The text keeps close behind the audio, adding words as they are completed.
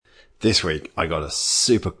This week, I got a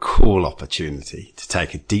super cool opportunity to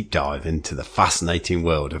take a deep dive into the fascinating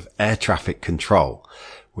world of air traffic control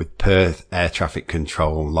with Perth Air Traffic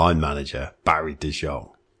Control Line Manager Barry De Jong.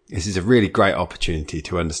 This is a really great opportunity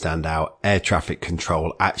to understand how air traffic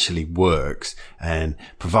control actually works and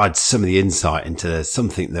provide some of the insight into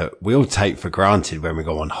something that we all take for granted when we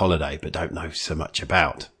go on holiday but don't know so much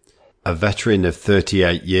about. A veteran of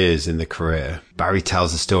 38 years in the career, Barry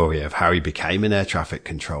tells a story of how he became an air traffic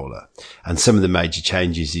controller and some of the major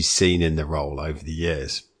changes he's seen in the role over the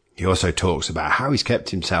years. He also talks about how he's kept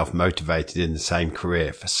himself motivated in the same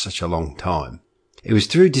career for such a long time. It was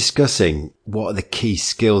through discussing what are the key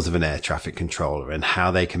skills of an air traffic controller and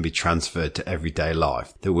how they can be transferred to everyday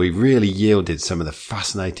life that we really yielded some of the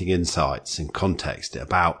fascinating insights and context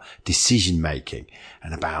about decision making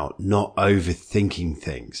and about not overthinking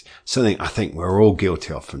things, something I think we're all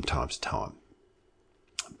guilty of from time to time.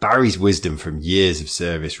 Barry's wisdom from years of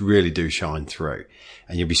service really do shine through,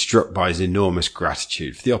 and you'll be struck by his enormous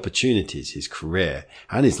gratitude for the opportunities his career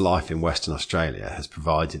and his life in Western Australia has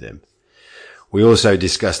provided him. We also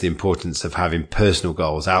discuss the importance of having personal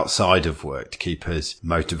goals outside of work to keep us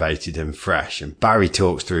motivated and fresh. And Barry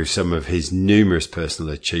talks through some of his numerous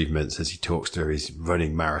personal achievements as he talks through his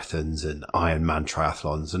running marathons and Ironman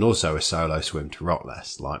triathlons and also a solo swim to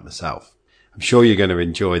Rottnest like myself. I'm sure you're going to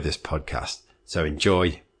enjoy this podcast. So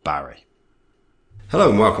enjoy Barry. Hello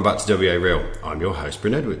and welcome back to WA Real. I'm your host,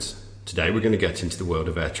 Bryn Edwards. Today we're going to get into the world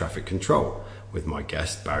of air traffic control with my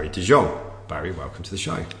guest, Barry De Jong. Barry, welcome to the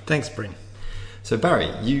show. Thanks, Bryn. So Barry,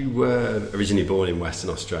 you were originally born in Western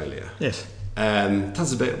Australia. Yes. Tell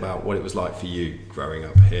us a bit about what it was like for you growing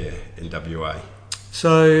up here in WA.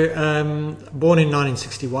 So, born in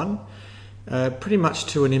 1961, pretty much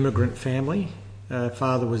to an immigrant family.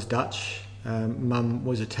 Father was Dutch, mum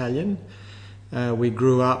was Italian. We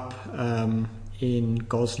grew up in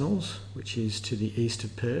Gosnells, which is to the east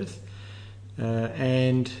of Perth.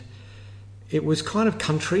 And it was kind of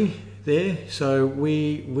country there, so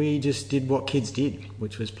we just did what kids did,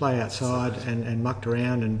 which was play outside and mucked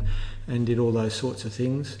around and did all those sorts of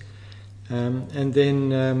things. And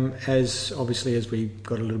then as we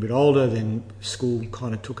got a little bit older, then school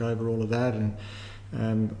kind of took over all of that,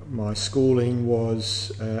 and my schooling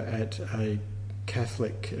was at a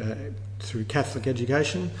Catholic, through Catholic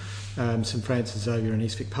education, St Francis Xavier in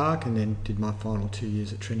Eastwick Park, and then did my final 2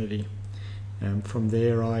 years at Trinity. From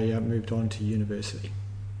there I moved on to university.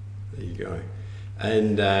 There you go.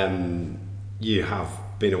 And you have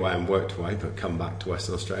been away and worked away, but come back to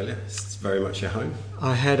Western Australia. It's very much your home.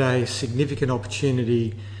 I had a significant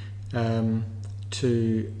opportunity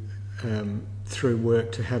through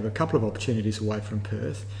work to have a couple of opportunities away from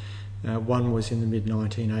Perth. One was in the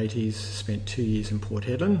mid-1980s, spent 2 years in Port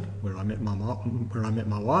Hedland, where I met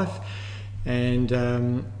my wife. And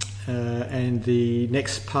the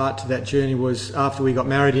next part to that journey was after we got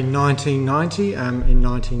married in 1990. In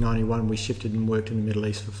 1991, we shifted and worked in the Middle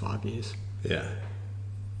East for 5 years. Yeah,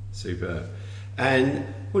 super. And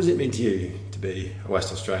what does it mean to you to be a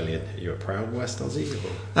West Australian? Are you a proud West Aussie?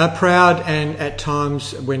 Proud, and at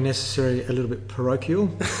times, when necessary, a little bit parochial.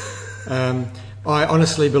 I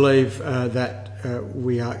honestly believe that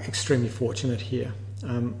we are extremely fortunate here.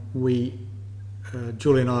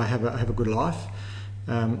 Julie and I have a good life.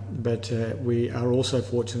 But we are also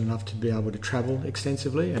fortunate enough to be able to travel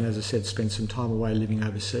extensively and, as I said, spend some time away living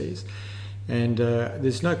overseas. And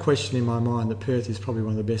there's no question in my mind that Perth is probably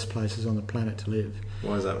one of the best places on the planet to live.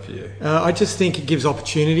 Why is that for you? I just think it gives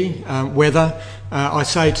opportunity. Weather. I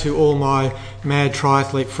say to all my mad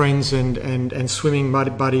triathlete friends and swimming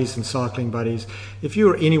buddies and cycling buddies, if you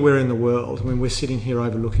were anywhere in the world, I mean, we're sitting here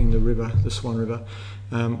overlooking the river, the Swan River,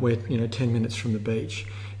 we're 10 minutes from the beach.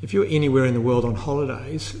 If you're anywhere in the world on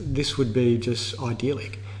holidays, this would be just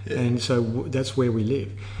idyllic. Yeah. And so that's where we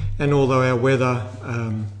live. And although our weather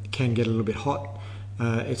can get a little bit hot,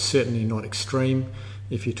 it's certainly not extreme.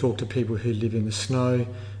 If you talk to people who live in the snow,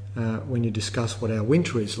 when you discuss what our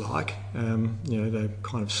winter is like, they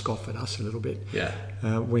kind of scoff at us a little bit. Yeah.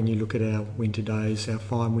 When you look at our winter days, our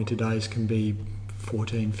fine winter days can be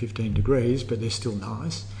 14, 15 degrees, but they're still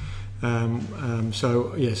nice.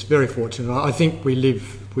 So yes, very fortunate. I think we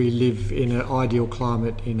live in an ideal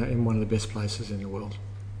climate in one of the best places in the world.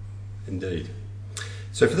 Indeed.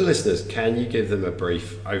 So for the listeners, can you give them a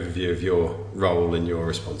brief overview of your role and your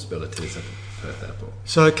responsibilities at Perth Airport?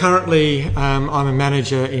 So currently I'm a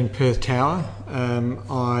manager in Perth Tower.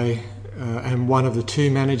 I am one of the two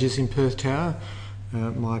managers in Perth Tower.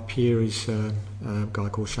 My peer is a guy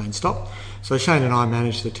called Shane Stopp. So Shane and I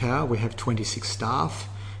manage the tower. We have 26 staff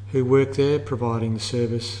who work there providing the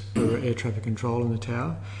service for air traffic control in the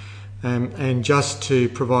tower. And just to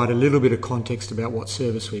provide a little bit of context about what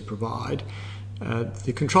service we provide,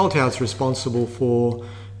 the control tower is responsible for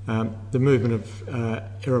the movement of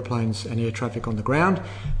aeroplanes and air traffic on the ground,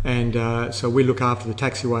 and so we look after the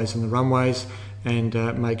taxiways and the runways and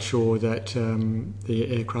make sure that the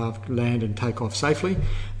aircraft land and take off safely.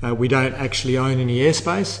 We don't actually own any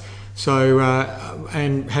airspace, so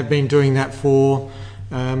and have been doing that for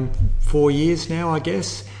 4 years now, I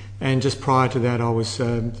guess. And just prior to that, I was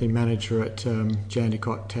the manager at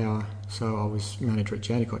Jandakot Tower. So I was manager at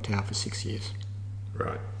Jandakot Tower for 6 years.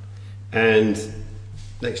 Right. And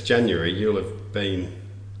next January, you'll have been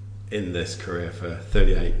in this career for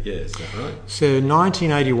 38 years, is that right? So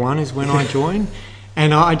 1981 is when I joined.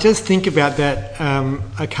 And I just think about that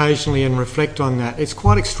occasionally and reflect on that. It's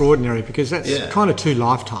quite extraordinary because that's kind of 2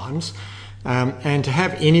 lifetimes. And to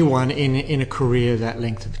have anyone in a career that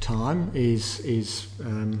length of time is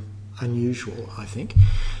unusual, I think.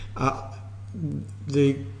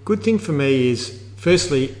 The good thing for me is,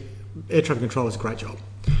 firstly, air traffic control is a great job.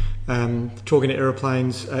 Talking to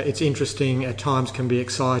aeroplanes, it's interesting, at times can be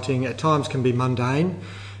exciting, at times can be mundane,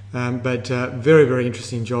 but very, very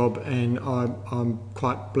interesting job, and I'm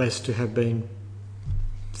quite blessed to have been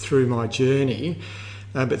through my journey.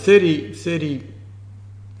 But 38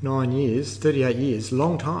 years,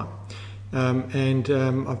 long time, and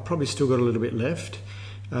I've probably still got a little bit left.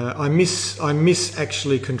 I miss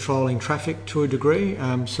actually controlling traffic to a degree,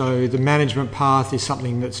 so the management path is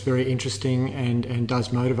something that's very interesting and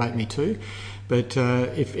does motivate me too. But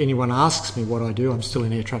if anyone asks me what I do, I'm still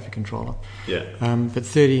an air traffic controller. Yeah. But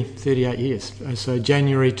 38 years. So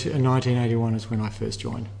January 1981 is when I first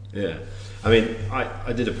joined. Yeah. I mean,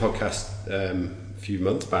 I did a podcast a few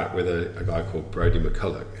months back with a guy called Brodie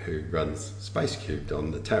McCulloch, who runs Space Cubed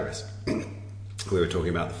on the Terrace. We were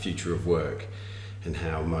talking about the future of work and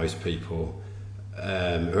how most people who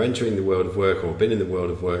are entering the world of work or been in the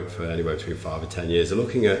world of work for anywhere between 5 or 10 years are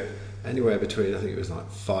looking at anywhere between, I think it was like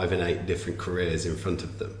 5 and 8 different careers in front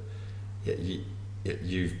of them. Yet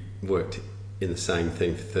you've worked in the same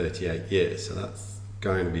thing for 38 years, so that's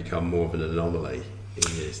going to become more of an anomaly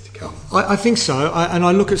in years to come. I think so, and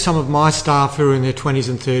I look at some of my staff who are in their 20s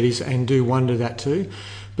and 30s and do wonder that too.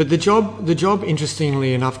 But the job,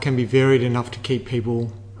 interestingly enough, can be varied enough to keep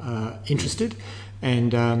people interested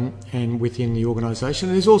and within the organisation.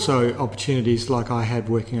 There's also opportunities like I had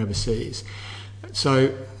working overseas.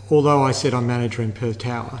 So although I said I'm manager in Perth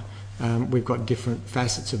Tower, we've got different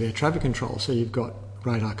facets of air traffic control. So you've got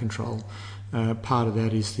radar control. Part of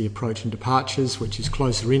that is the approach and departures, which is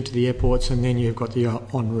closer into the airports, and then you've got the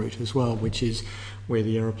en route as well, which is where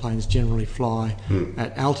the aeroplanes generally fly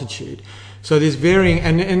at altitude. So there's varying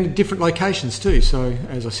and different locations too. So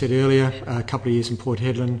as I said earlier, a couple of years in Port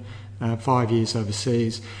Hedland, 5 years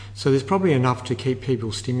overseas. So there's probably enough to keep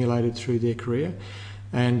people stimulated through their career.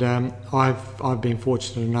 And I've been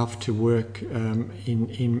fortunate enough to work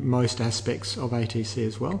in most aspects of ATC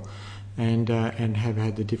as well, and have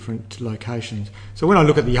had the different locations. So when I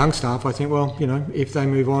look at the young staff, I think, well, if they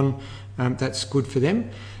move on, that's good for them.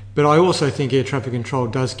 But I also think air traffic control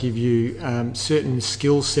does give you certain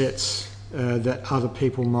skill sets that other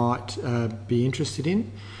people might be interested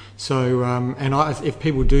in. So, if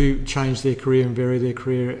people do change their career and vary their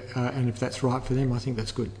career, and if that's right for them, I think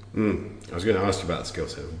that's good. I was going to ask you about the skill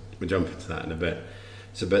set. We'll jump into that in a bit.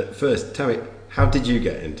 So, but first, tell me, how did you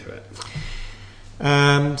get into it?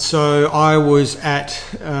 So I was at,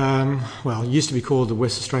 it used to be called the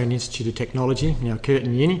West Australian Institute of Technology, now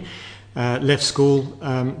Curtin Uni. Left school,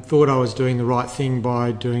 thought I was doing the right thing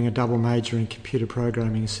by doing a double major in computer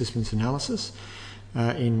programming and systems analysis.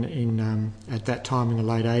 At that time in the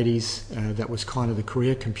late 80s, that was kind of the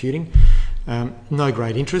career, computing. No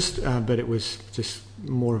great interest, but it was just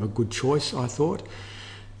more of a good choice, I thought.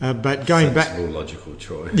 But going back, sensible, logical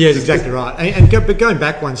choice. Yeah, exactly right. But going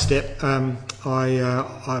back one step,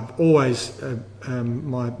 I've always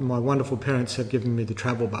my wonderful parents have given me the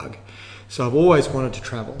travel bug, so I've always wanted to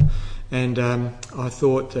travel, and I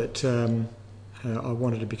thought that I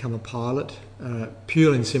wanted to become a pilot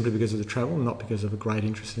purely and simply because of the travel, not because of a great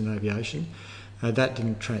interest in aviation. That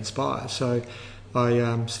didn't transpire, so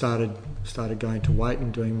I started going to Wait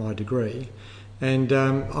and doing my degree. And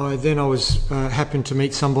I was happened to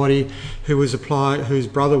meet somebody whose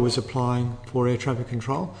brother was applying for air traffic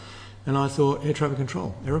control, and I thought, air traffic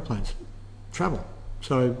control, aeroplanes, travel.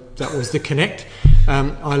 So that was the connect.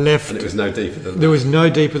 I left. And it was no deeper than that. There was no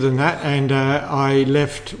deeper than that, and I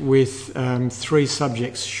left with 3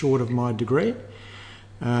 subjects short of my degree,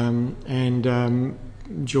 and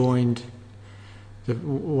joined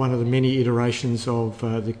one of the many iterations of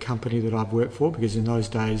the company that I've worked for, because in those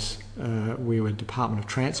days we were Department of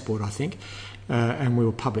Transport, I think, and we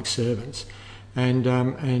were public servants,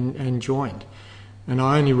 and joined. And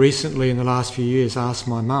I only recently, in the last few years, asked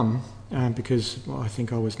my mum, because I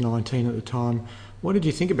think I was 19 at the time, what did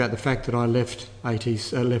you think about the fact that I left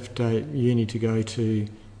uni to go to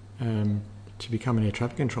become an air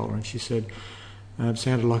traffic controller? And she said,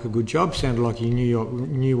 sounded like a good job, sounded like you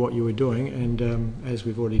knew what you were doing, and as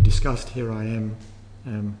we've already discussed, here I am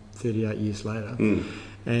 38 years later,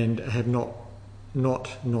 and have not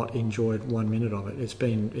enjoyed 1 minute of it. It's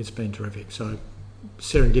been terrific. So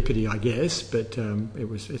serendipity, I guess, but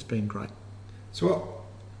it's been great. So what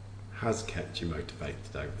has kept you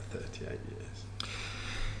motivated over 38 years?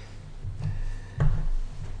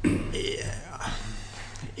 Yeah.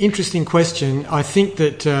 Interesting question. I think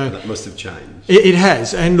that that must have changed. It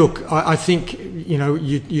has. And look, I think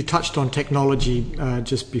you touched on technology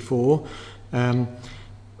just before. In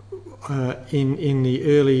the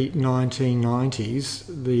early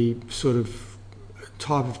 1990s, the sort of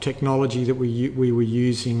type of technology that we were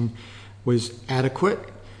using was adequate,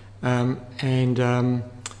 but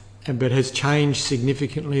has changed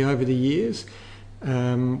significantly over the years.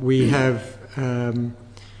 We have.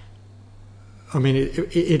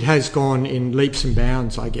 It has gone in leaps and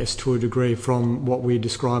bounds, I guess, to a degree, from what we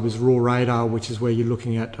describe as raw radar, which is where you're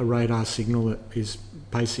looking at a radar signal that is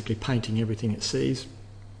basically painting everything it sees,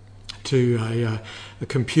 to a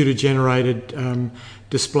computer-generated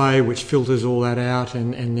display which filters all that out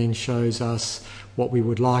and then shows us what we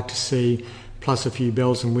would like to see, plus a few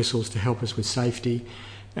bells and whistles to help us with safety,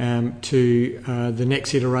 to the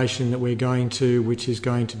next iteration that we're going to, which is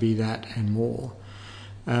going to be that and more.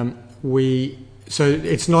 So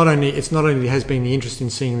it's not only has been the interest in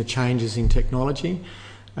seeing the changes in technology,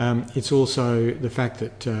 it's also the fact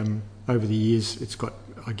that over the years it's got,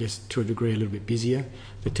 I guess, to a degree, a little bit busier.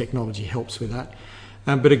 The technology helps with that.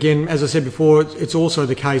 But again, as I said before, it's also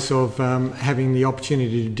the case of having the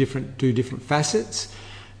opportunity to do different facets,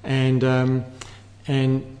 and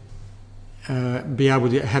be able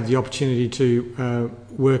to have the opportunity to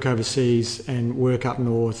work overseas and work up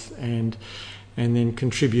north and then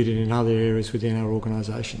contribute in other areas within our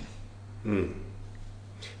organisation. I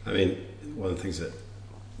mean, one of the things that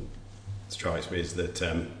strikes me is that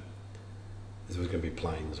there's always going to be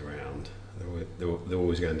planes around. They're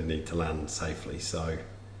always going to need to land safely. So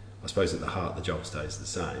I suppose at the heart the job stays the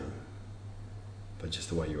same, but just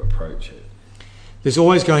the way you approach it. There's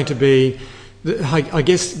always going to be, I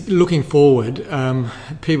guess, looking forward,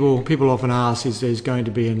 people often ask, is there's going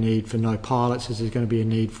to be a need for no pilots? Is there going to be a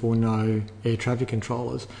need for no air traffic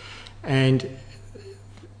controllers? And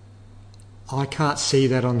I can't see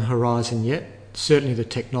that on the horizon yet. Certainly the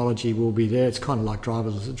technology will be there. It's kind of like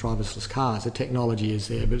driverless cars. The technology is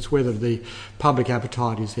there, but it's whether the public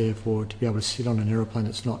appetite is there to be able to sit on an aeroplane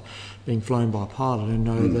that's not being flown by a pilot and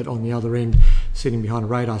know that on the other end, sitting behind a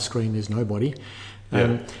radar screen, there's nobody.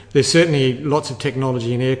 There's certainly lots of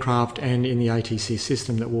technology in aircraft and in the ATC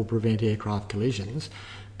system that will prevent aircraft collisions,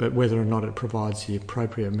 but whether or not it provides the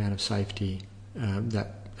appropriate amount of safety,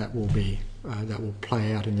 that will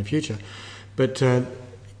play out in the future. But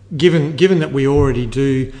given that we already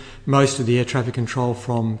do most of the air traffic control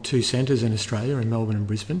from two centres in Australia, in Melbourne and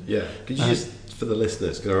Brisbane. Yeah, could you just, for the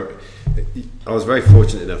listeners, because I was very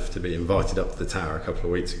fortunate enough to be invited up to the tower a couple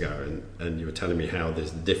of weeks ago, and you were telling me how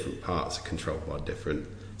there's different parts controlled by different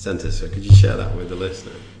centres. So could you share that with the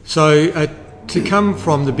listener? So to come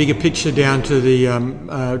from the bigger picture down to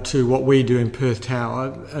the to what we do in Perth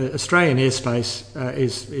Tower, Australian airspace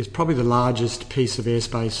is probably the largest piece of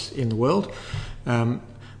airspace in the world.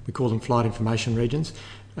 We call them flight information regions,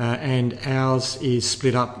 and ours is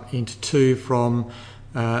split up into two from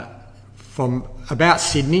about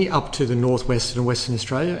Sydney up to the northwestern and Western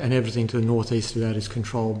Australia, and everything to the northeast of that is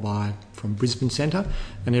controlled from Brisbane Centre,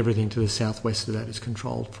 and everything to the southwest of that is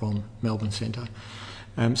controlled from Melbourne Centre.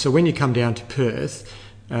 So when you come down to Perth,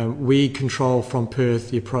 we control from Perth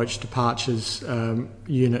the approach departures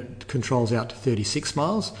unit controls out to 36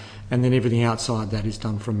 miles, and then everything outside that is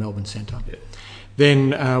done from Melbourne Centre. Yeah.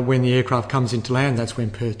 Then when the aircraft comes into land, that's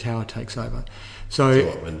when Perth Tower takes over. So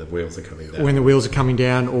when the wheels are coming down? When the wheels are coming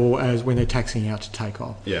down, or when they're taxiing out to take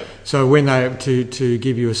off. Yeah. So when to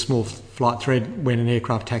give you a small flight thread, when an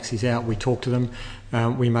aircraft taxis out, we talk to them,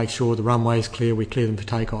 we make sure the runway is clear, we clear them for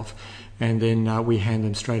takeoff, and then we hand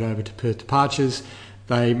them straight over to Perth Departures.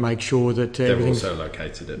 They make sure that everything's... They're also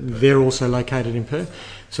located in Perth. They're also located in Perth.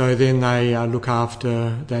 So then they look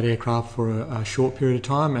after that aircraft for a short period of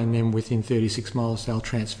time, and then within 36 miles they'll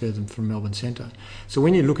transfer them from Melbourne Centre. So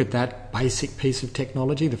when you look at that basic piece of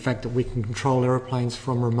technology, the fact that we can control aeroplanes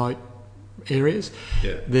from remote areas.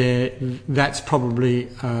 That's probably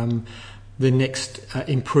the next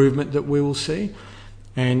improvement that we will see.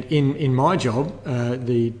 And in my job,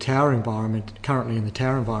 the tower environment, currently in the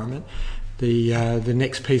tower environment, the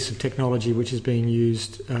next piece of technology which is being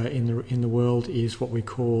used in the world is what we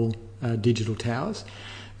call digital towers.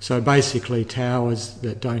 So basically towers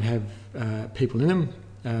that don't have people in them,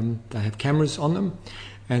 they have cameras on them,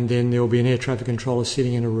 and then there will be an air traffic controller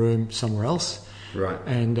sitting in a room somewhere else. Right.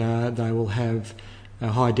 And they will have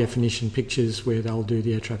high definition pictures where they'll do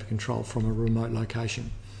the air traffic control from a remote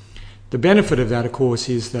location. The benefit of that, of course,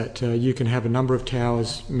 is that you can have a number of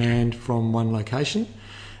towers manned from one location.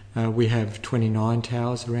 We have 29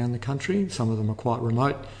 towers around the country. Some of them are quite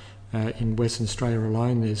remote. In Western Australia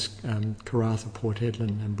alone, there's Karratha, Port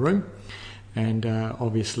Hedland and Broome, and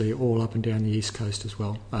obviously all up and down the east coast as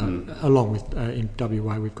well. Along with in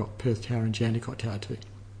WA, we've got Perth Tower and Jandakot Tower too.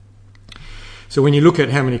 So when you look at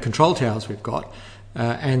how many control towers we've got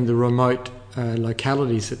and the remote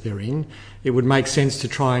localities that they're in, it would make sense to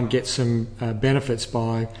try and get some benefits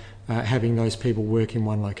by having those people work in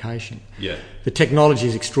one location. Yeah. The technology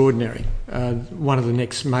is extraordinary. One of the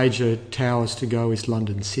next major towers to go is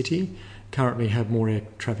London City. Currently have more air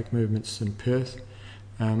traffic movements than Perth,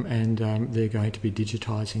 and they're going to be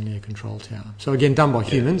digitising their control tower. So again, done by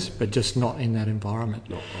humans, but just not in that environment.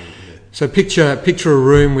 So picture a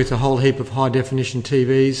room with a whole heap of high definition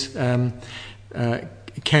TVs.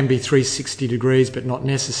 It can be 360 degrees, but not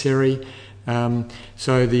necessary.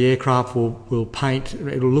 So the aircraft will paint.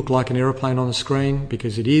 It'll look like an aeroplane on the screen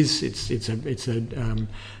because it is. It's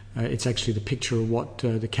actually the picture of what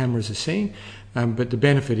the cameras are seeing. But the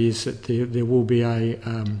benefit is that there will be a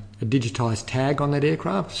digitised tag on that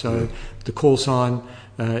aircraft. So the call sign,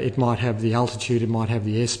 it might have the altitude, it might have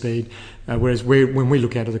the airspeed. Whereas when we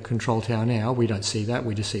look out of the control tower now, we don't see that.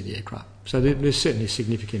 We just see the aircraft. So there's certainly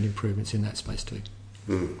significant improvements in that space too.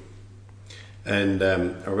 Mm. And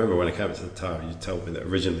I remember when I came to the tower, you told me that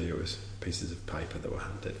originally it was pieces of paper that were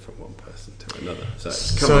handed from one person to another. So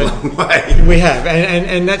it's come a long way. We have,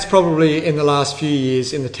 and that's probably in the last few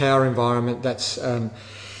years in the tower environment. That's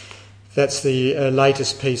the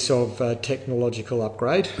latest piece of technological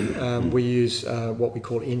upgrade. We use what we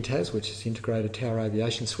call INTAS, which is Integrated Tower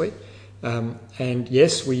Aviation Suite. And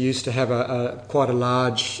yes, we used to have quite a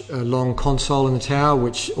large, long console in the tower,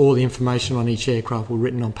 which all the information on each aircraft were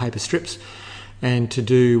written on paper strips. And to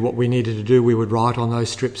do what we needed to do, we would write on those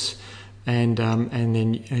strips and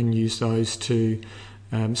then use those to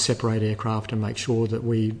separate aircraft and make sure that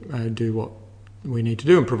we do what we need to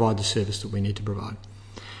do and provide the service that we need to provide.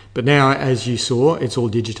 But now, as you saw, it's all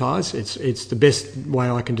digitised. It's the best way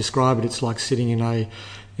I can describe it. It's like sitting in an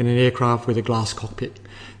aircraft with a glass cockpit.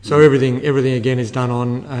 So everything again is done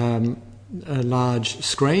on large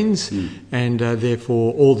screens, and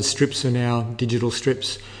therefore all the strips are now digital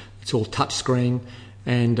strips. It's all touch screen,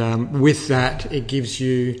 and with that, it gives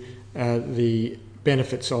you the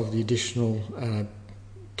benefits of the additional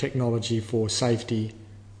technology for safety.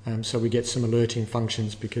 So we get some alerting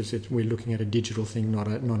functions because we're looking at a digital thing, not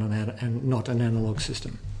an analog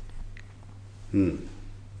system.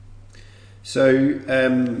 So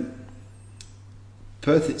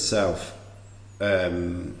Perth itself,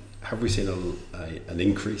 have we seen an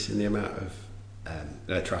increase in the amount of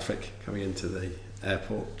air traffic coming into the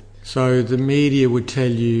airport? So the media would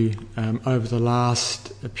tell you over the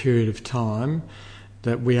last period of time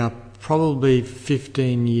that we are probably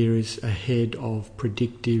 15 years ahead of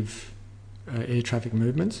predictive air traffic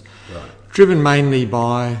movements, driven mainly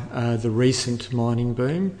by the recent mining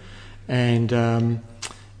boom. And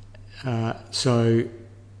so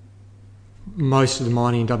most of the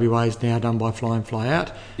mining in WA is now done by fly in, fly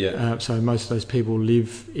out. So most of those people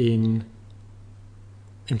live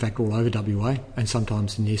in fact, all over WA and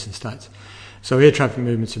sometimes in the eastern states. So air traffic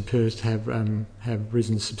movements in Perth have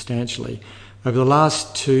risen substantially. Over the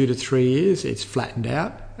last 2 to 3 years, it's flattened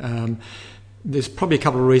out. There's probably a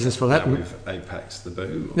couple of reasons for that. With Apex the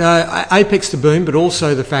boom? No, Apex the boom, but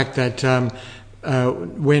also the fact that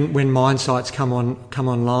when mine sites come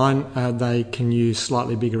online, they can use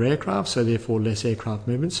slightly bigger aircraft, so therefore less aircraft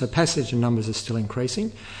movement. So passenger numbers are still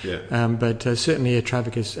increasing, but certainly air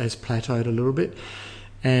traffic has plateaued a little bit.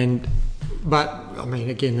 But I mean,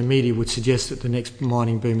 again, the media would suggest that the next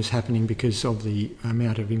mining boom is happening because of the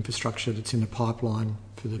amount of infrastructure that's in the pipeline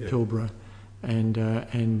for the Pilbara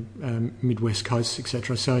and Midwest coasts,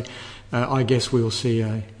 etc. So I guess we'll see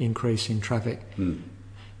an increase in traffic.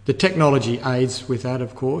 The technology aids with that,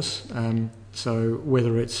 of course. So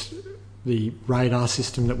whether it's the radar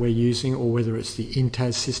system that we're using or whether it's the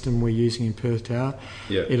INTAS system we're using in Perth Tower,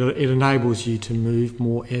 it enables you to move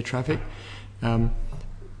more air traffic.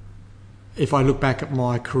 if I look back at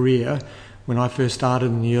my career, when I first started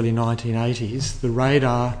in the early 1980s, the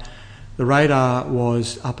radar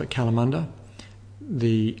was up at Kalamunda.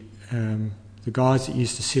 The guys that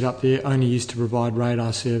used to sit up there only used to provide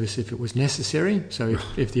radar service if it was necessary. So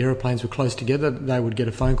if the aeroplanes were close together, they would get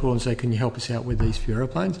a phone call and say, "Can you help us out with these few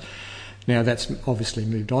aeroplanes?" Now that's obviously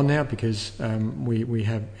moved on now because we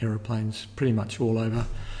have aeroplanes pretty much all over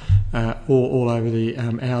the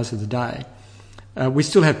hours of the day. We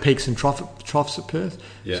still have peaks and troughs at Perth.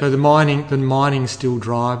 Yeah. So the mining still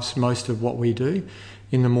drives most of what we do.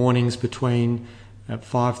 In the mornings between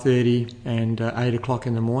 5:30 and 8 o'clock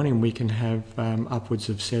in the morning, we can have upwards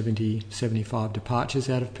of 70, 75 departures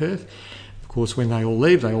out of Perth. Of course, when they all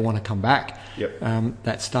leave, they all want to come back. Yep.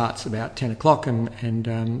 That starts about 10 o'clock and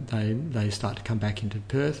they start to come back into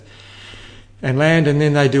Perth and land, and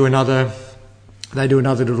then they do another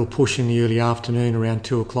little push in the early afternoon around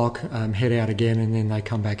 2 o'clock, head out again, and then they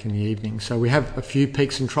come back in the evening. So we have a few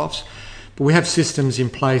peaks and troughs. But we have systems in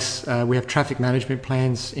place, we have traffic management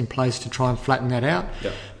plans in place to try and flatten that out,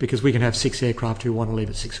 because we can have 6 aircraft who want to leave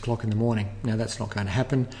at 6 o'clock in the morning. Now that's not going to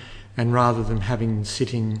happen, and rather than having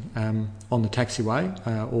sitting on the taxiway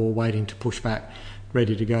or waiting to push back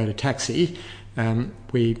ready to go to taxi,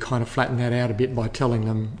 we kind of flatten that out a bit by telling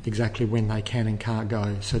them exactly when they can and can't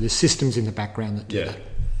go. So there's systems in the background that do that.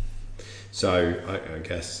 So I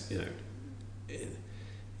guess,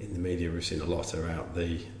 in the media we've seen a lot about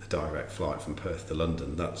the direct flight from Perth to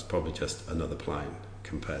London. That's probably just another plane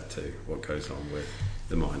compared to what goes on with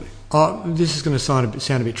the mining. This is going to sound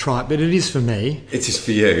a bit trite, but it is for me. It is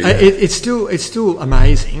for you. It's still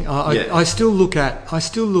amazing. I still look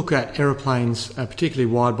at aeroplanes,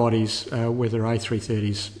 particularly wide bodies, whether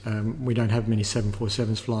A330s. We don't have many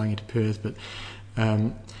 747s flying into Perth, but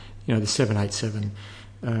the 787.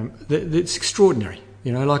 It's extraordinary.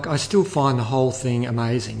 I still find the whole thing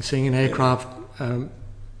amazing. Seeing an aircraft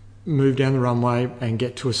move down the runway and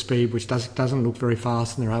get to a speed which doesn't look very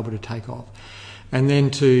fast, and they're able to take off. And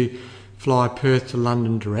then to fly Perth to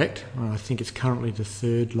London direct, I think it's currently the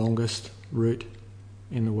 3rd longest route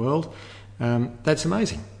in the world. That's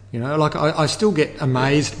amazing. I still get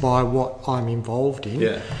amazed by what I'm involved in.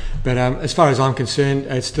 Yeah. But as far as I'm concerned,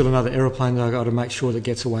 it's still another aeroplane that I've got to make sure that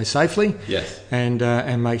gets away safely. Yes. And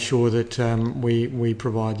make sure that we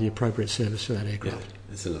provide the appropriate service for that aircraft. Yeah.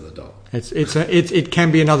 It's another dot. It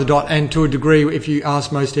can be another dot, and to a degree, if you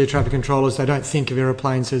ask most air traffic controllers, they don't think of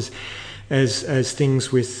aeroplanes as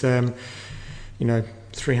things with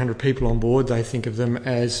 300 people on board. They think of them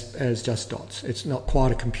as just dots. It's not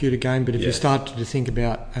quite a computer game, but if you start to think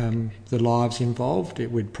about the lives involved,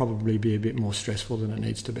 it would probably be a bit more stressful than it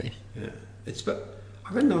needs to be. Yeah, but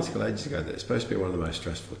I read an article ages ago that it's supposed to be one of the most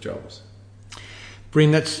stressful jobs.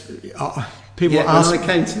 Bryn, that's people ask. When I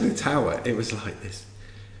came to the tower, it was like this.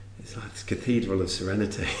 It's like this cathedral of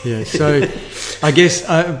serenity. Yeah, so I guess,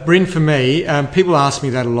 Bryn, for me, people ask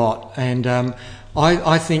me that a lot, and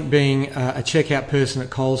I think being a checkout person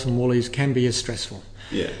at Coles and Woolies can be as stressful.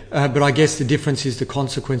 Yeah. But I guess the difference is the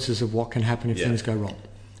consequences of what can happen if things go wrong.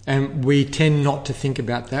 And we tend not to think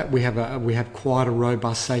about that. We have quite a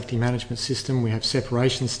robust safety management system. We have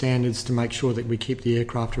separation standards to make sure that we keep the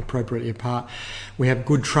aircraft appropriately apart. We have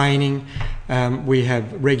good training. We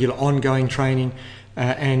have regular ongoing training.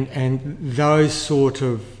 And those sort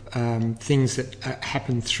of things that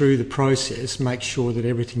happen through the process make sure that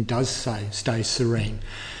everything does stay serene.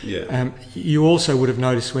 Yeah. You also would have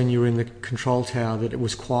noticed when you were in the control tower that it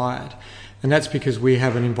was quiet, and that's because we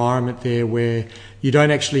have an environment there where you don't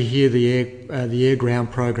actually hear the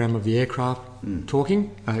air-ground program of the aircraft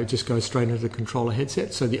talking. It just goes straight into the controller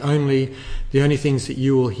headset. So the only things that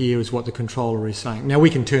you will hear is what the controller is saying. Now we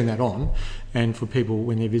can turn that on, and for people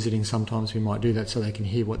when they're visiting, sometimes we might do that so they can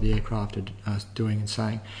hear what the aircraft are doing and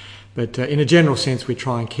saying. But in a general sense, we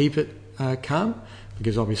try and keep it calm,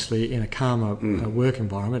 because obviously in a calmer work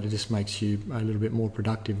environment, it just makes you a little bit more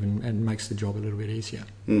productive and makes the job a little bit easier.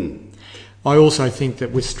 I also think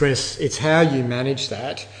that with stress, it's how you manage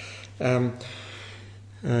that.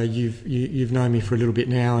 You've known me for a little bit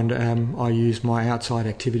now, and I use my outside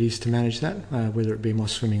activities to manage that, whether it be my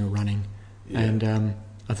swimming or running. Yeah. And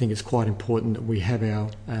I think it's quite important that we have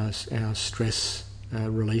our stress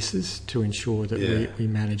releases to ensure that we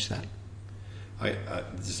manage that. I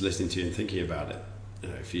just listening to you and thinking about it,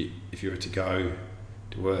 if you were to go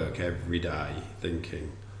to work every day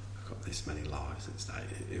thinking, I've got this many lives at stake,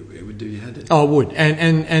 it would do your head in. Oh, it would.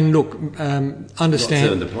 And look, understand. Not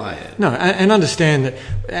turn to play it. No, and understand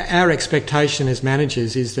that our expectation as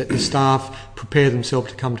managers is that the staff prepare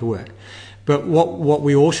themselves to come to work. But what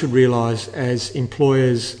we all should realise as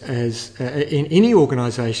employers, as in any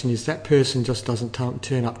organisation, is that person just doesn't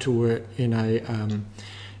turn up to work in a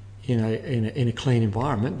clean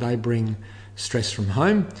environment. They bring stress from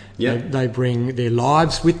home. Yeah. They bring their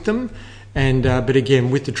lives with them. And but again,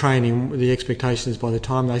 with the training, the expectation is by the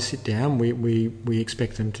time they sit down, we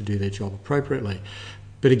expect them to do their job appropriately.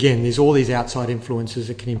 But again, there's all these outside influences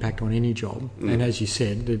that can impact on any job. And as you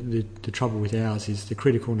said, the trouble with ours is the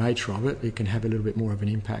critical nature of it. It can have a little bit more of an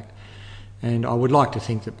impact. And I would like to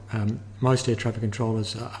think that most air traffic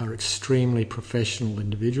controllers are extremely professional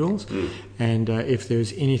individuals. And if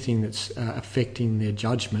there's anything that's affecting their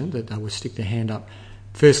judgment, that they will stick their hand up,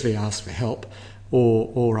 firstly ask for help,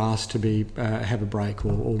 or ask to be have a break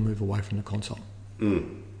or move away from the console.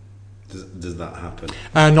 Does that happen?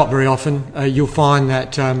 Not very often. You'll find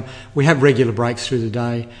that we have regular breaks through the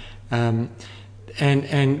day,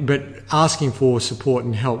 but asking for support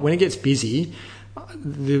and help when it gets busy.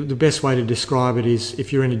 The best way to describe it is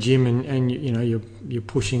if you're in a gym and you're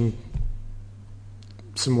pushing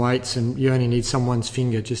some weights and you only need someone's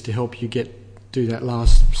finger just to help you do that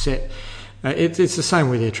last set. It's the same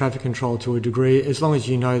with air traffic control to a degree. As long as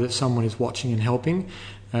you know that someone is watching and helping,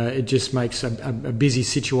 it just makes a busy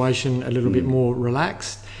situation a little bit more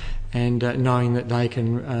relaxed, and knowing that they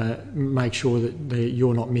can make sure that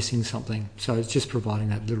you're not missing something. So it's just providing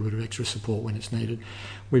that little bit of extra support when it's needed.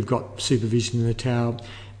 We've got supervision in the tower.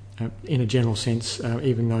 In a general sense,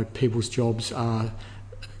 even though people's jobs are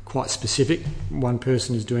quite specific, one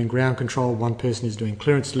person is doing ground control, one person is doing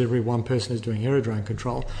clearance delivery, one person is doing aerodrome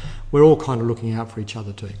control, we're all kind of looking out for each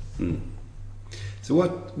other too. So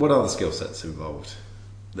what are the skill sets involved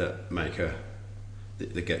that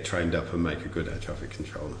that get trained up and make a good air traffic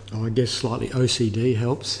controller? I guess slightly OCD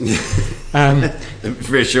helps. It's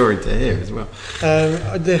reassuring to hear as well.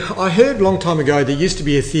 I heard a long time ago there used to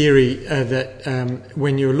be a theory that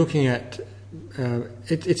when you're looking at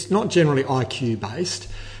it's not generally IQ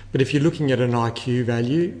based, but if you're looking at an IQ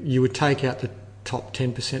value, you would take out the top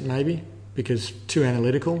 10% maybe, because too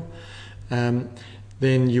analytical.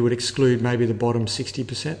 Then you would exclude maybe the bottom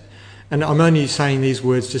 60%. And I'm only saying these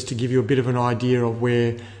words just to give you a bit of an idea of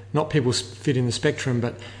where not people fit in the spectrum,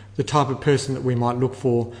 but the type of person that we might look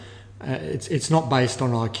for. It's not based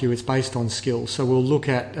on IQ, it's based on skill. So we'll look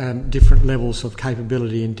at different levels of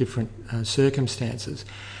capability in different circumstances.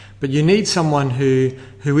 But you need someone who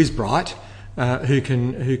is bright, who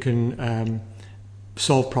can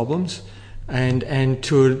solve problems, and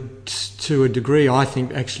to a degree, I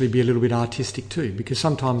think, actually be a little bit artistic too, because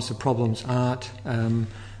sometimes the problems aren't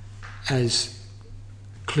as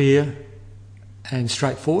clear and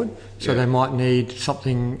straightforward, so they might need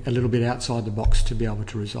something a little bit outside the box to be able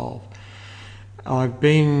to resolve. I've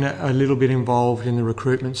been a little bit involved in the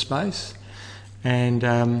recruitment space,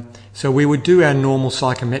 and so we would do our normal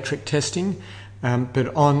psychometric testing,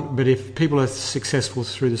 but if people are successful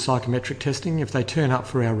through the psychometric testing, if they turn up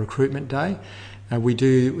for our recruitment day, we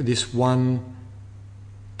do this one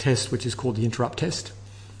test which is called the interrupt test.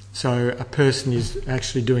 So a person is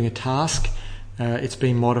actually doing a task. It's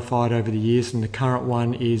been modified over the years, and the current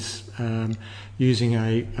one is using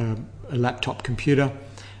a laptop computer,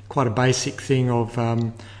 quite a basic thing of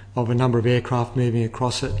a number of aircraft moving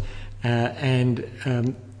across it, and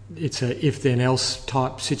it's a if-then-else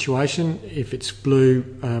type situation. If it's blue,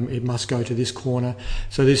 it must go to this corner.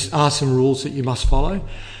 So there are some rules that you must follow.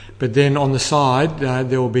 But then on the side,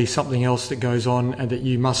 there will be something else that goes on, and that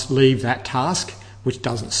you must leave that task, which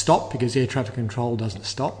doesn't stop because air traffic control doesn't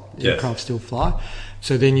stop. Yes. Aircraft still fly.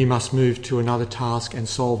 So then you must move to another task and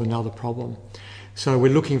solve another problem. So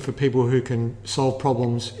we're looking for people who can solve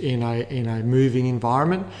problems in a moving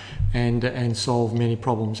environment and solve many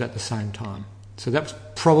problems at the same time. So that's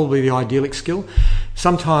probably the idyllic skill.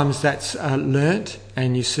 Sometimes that's learnt,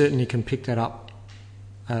 and you certainly can pick that up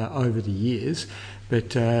over the years.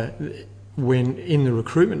 But when in the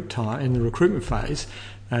recruitment phase,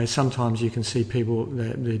 sometimes you can see people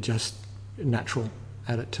that they're just natural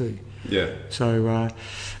at it too. Yeah. So,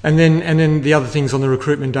 and then the other things on the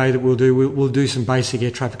recruitment day that we'll do some basic air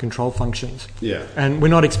traffic control functions. Yeah. And we're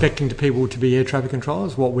not expecting people to be air traffic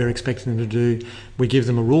controllers. What we're expecting them to do, we give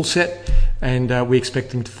them a rule set, and we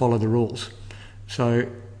expect them to follow the rules. So,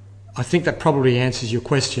 I think that probably answers your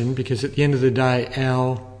question, because at the end of the day,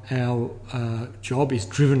 our job is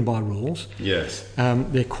driven by rules. Yes.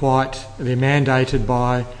 They're mandated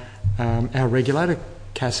by our regulator,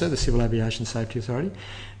 CASA, the Civil Aviation Safety Authority,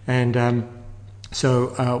 and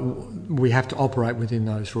so we have to operate within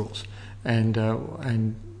those rules and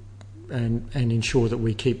ensure that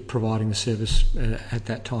we keep providing the service at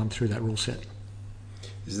that time through that rule set.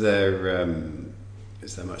 Is there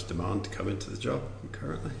is there much demand to come into the job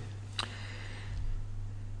currently?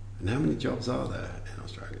 And how many jobs are there in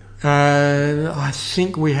Australia? I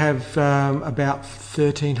think we have about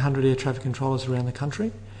 1,300 air traffic controllers around the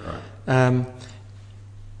country. Right.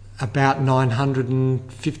 About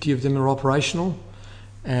 950 of them are operational.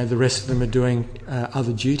 The rest of them are doing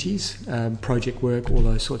other duties, project work, all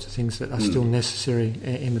those sorts of things that are still necessary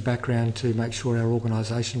in the background to make sure our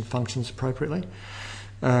organisation functions appropriately.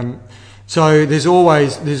 So there's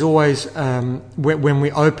always when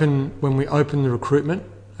we open the recruitment,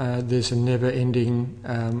 there's a never-ending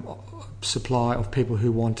supply of people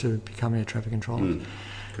who want to become air traffic controllers.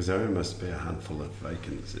 Because there must be a handful of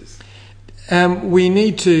vacancies. We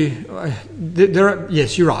need to. There are,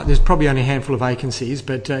 yes, you're right. There's probably only a handful of vacancies,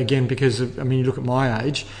 but again, because of, you look at my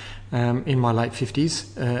age, in my late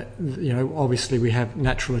 50s. Obviously we have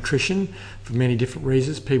natural attrition for many different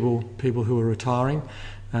reasons. People who are retiring,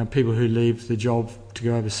 people who leave the job to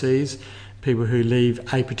go overseas, people who leave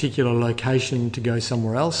a particular location to go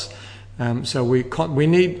somewhere else. So we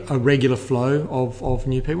need a regular flow of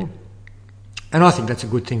new people, and I think that's a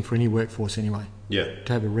good thing for any workforce anyway. Yeah.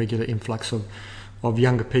 To have a regular influx of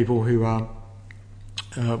younger people who are,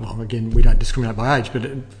 again, we don't discriminate by age, but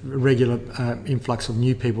a regular influx of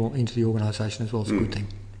new people into the organisation as well is a good thing.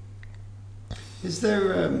 Is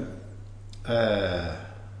there,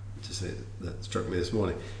 just that struck me this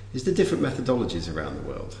morning, is there different methodologies around the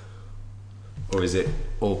world? Or is it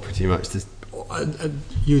all pretty much the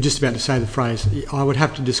You were just about to say the phrase. I would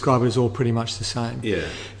have to describe it as all pretty much the same. Yeah.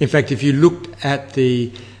 In fact, if you looked at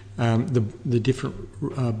the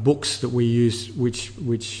different books that we use, which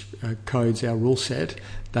codes our rule set,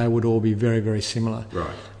 they would all be very, very similar.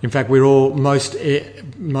 Right. In fact, most air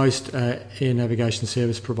navigation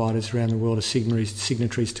service providers around the world are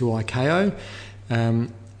signatories to ICAO,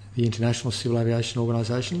 the International Civil Aviation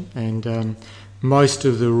Organisation, and most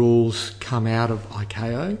of the rules come out of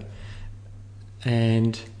ICAO,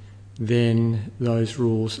 and then those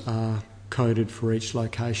rules are coded for each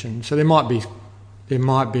location. So there might be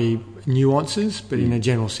nuances, but in a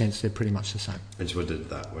general sense, they're pretty much the same. I just wondered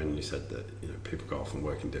that when you said that people go off and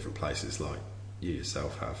work in different places, like you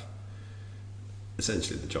yourself have.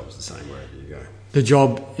 Essentially, the job's the same wherever you go. The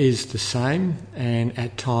job is the same, and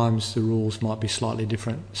at times the rules might be slightly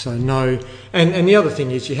different. So and the other thing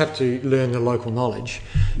is you have to learn the local knowledge.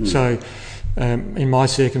 So in my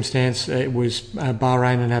circumstance, it was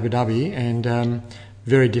Bahrain and Abu Dhabi, and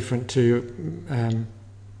very different to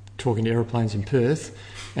talking to aeroplanes in Perth,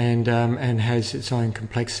 and has its own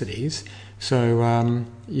complexities. So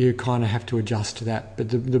you kind of have to adjust to that, but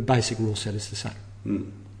the basic rule set is the same.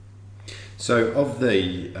 So of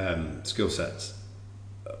the skill sets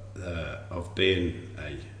of being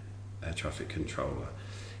a air traffic controller,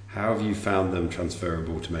 how have you found them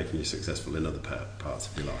transferable to making you successful in other parts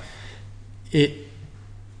of your life?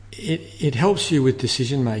 It helps you with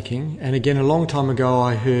decision making, and again, a long time ago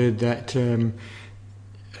I heard that in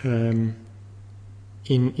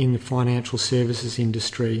the financial services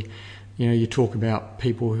industry, you talk about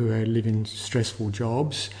people who live in stressful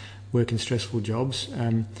jobs, work in stressful jobs.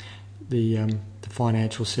 The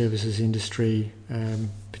financial services industry,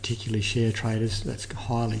 particularly share traders, that's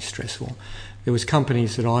highly stressful. There was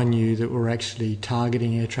companies that I knew that were actually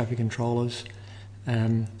targeting air traffic controllers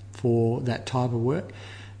for that type of work.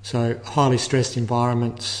 So highly stressed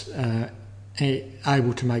environments,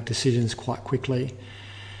 able to make decisions quite quickly.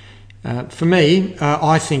 For me,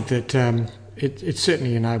 I think that it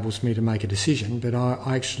certainly enables me to make a decision, but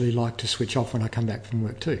I actually like to switch off when I come back from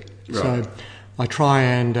work too. Right. So I try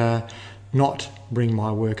and not bring my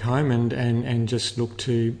work home and just look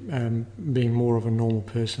to being more of a normal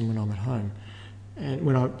person when I'm at home. And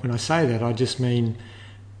when I say that, I just mean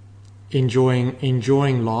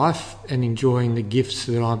enjoying life and enjoying the gifts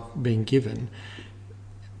that I've been given.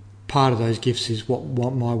 Part of those gifts is what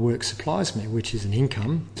my work supplies me, which is an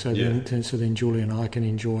income. So then Julie and I can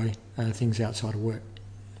enjoy things outside of work.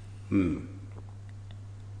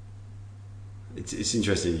 It's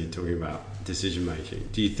interesting you're talking about decision making.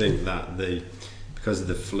 Do you think that because of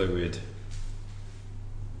the fluid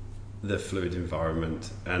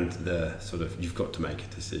environment and the sort of you've got to make a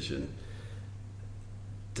decision,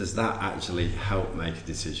 does that actually help make a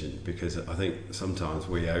decision? Because I think sometimes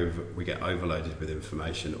we get overloaded with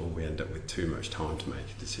information, or we end up with too much time to make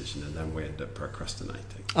a decision, and then we end up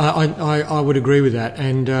procrastinating. I would agree with that,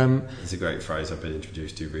 and there's a great phrase I've been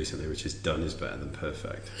introduced to recently, which is "done is better than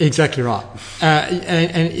perfect." Exactly right,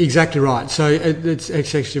 and exactly right. So it's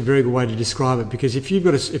actually a very good way to describe it, because if you're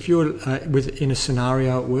in a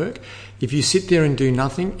scenario at work, if you sit there and do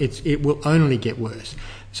nothing, it will only get worse.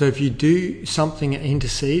 So if you do something and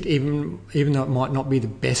intercede, even though it might not be the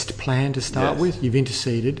best plan to start with, you've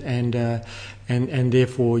interceded, and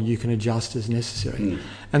therefore you can adjust as necessary.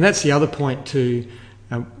 And that's the other point too.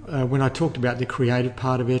 When I talked about the creative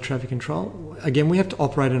part of air traffic control, again, we have to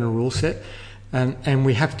operate in a rule set, and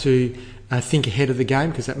we have to think ahead of the game,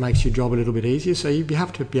 because that makes your job a little bit easier. So you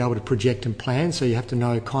have to be able to project and plan, so you have to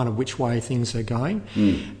know kind of which way things are going.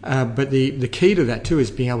 But the key to that too is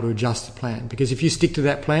being able to adjust the plan, because if you stick to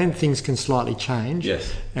that plan, things can slightly change.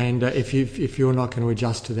 Yes. And if you're not going to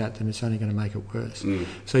adjust to that, then it's only going to make it worse.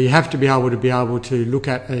 So you have to be able to look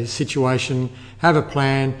at a situation, have a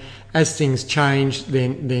plan. As things change,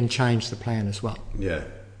 then change the plan as well. Yeah.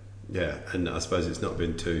 And I suppose it's not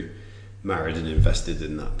been too married and invested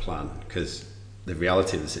in that plan, because the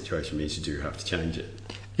reality of the situation means you do have to change it.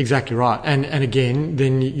 Exactly right. And again,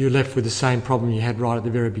 then you're left with the same problem you had right at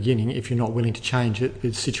the very beginning. If you're not willing to change it,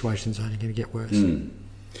 the situation's only going to get worse.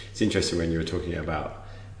 It's interesting when you were talking about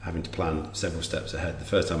having to plan several steps ahead. The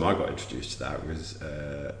first time I got introduced to that was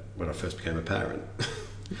when I first became a parent.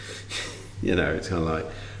 It's kind of like,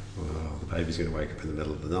 well, the baby's going to wake up in the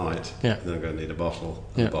middle of the night, and then I'm going to need a bottle,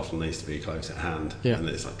 and the bottle needs to be close at hand, and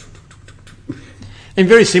it's like... In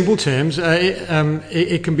very simple terms,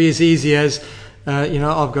 it can be as easy as,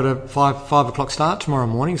 I've got a 5 o'clock start tomorrow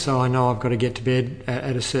morning, so I know I've got to get to bed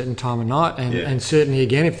at a certain time of night. And certainly,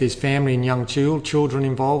 again, if there's family and young children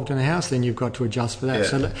involved in the house, then you've got to adjust for that. Yeah.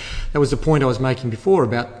 So that was the point I was making before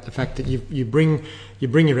about the fact that you bring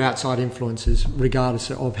your outside influences, regardless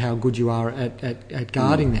of how good you are at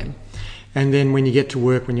guarding them. And then when you get to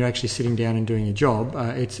work, when you're actually sitting down and doing your job,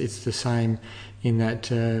 it's the same in that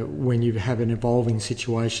when you have an evolving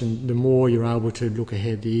situation, the more you're able to look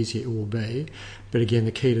ahead, the easier it will be. But again,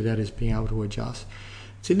 the key to that is being able to adjust.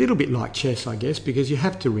 It's a little bit like chess, I guess, because you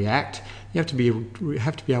have to react. You have to be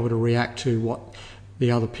able to react to what the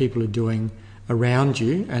other people are doing around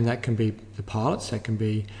you, and that can be the pilots, that can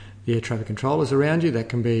be the air traffic controllers around you, that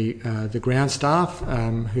can be the ground staff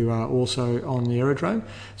who are also on the aerodrome.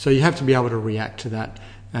 So you have to be able to react to that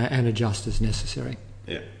and adjust as necessary.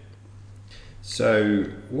 Yeah. So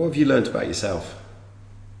what have you learnt about yourself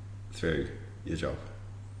through your job?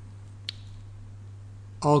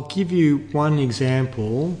 I'll give you one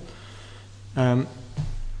example. Air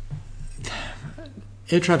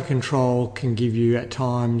traffic control can give you at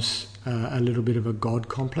times a little bit of a God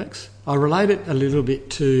complex. I relate it a little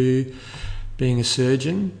bit to being a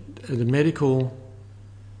surgeon. The medical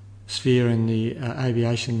sphere and the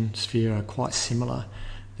aviation sphere are quite similar.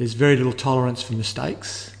 There's very little tolerance for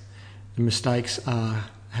mistakes. The mistakes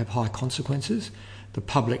have high consequences. The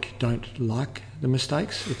public don't like the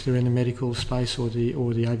mistakes if they're in the medical space or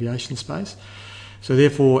the aviation space. So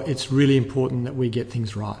therefore, it's really important that we get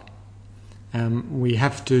things right. We're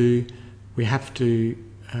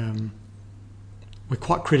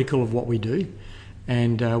quite critical of what we do,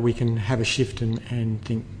 and we can have a shift and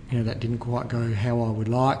think, that didn't quite go how I would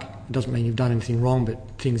like. It doesn't mean you've done anything wrong, but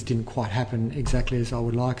things didn't quite happen exactly as I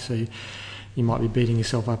would like. So you might be beating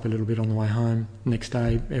yourself up a little bit on the way home. Next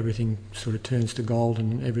day, everything sort of turns to gold,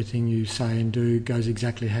 and everything you say and do goes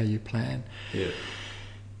exactly how you plan.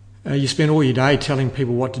 Yeah. You spend all your day telling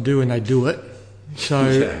people what to do, and they do it. So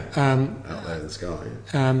out there in the sky.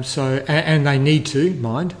 Yeah. And they need to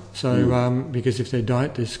mind. So because if they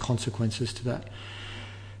don't, there's consequences to that.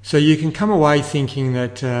 So you can come away thinking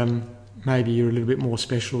that maybe you're a little bit more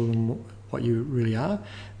special than what you really are.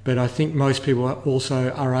 But I think most people also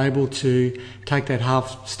are able to take that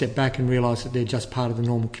half step back and realise that they're just part of the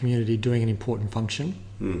normal community doing an important function.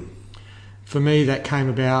 For me, that came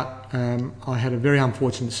about, I had a very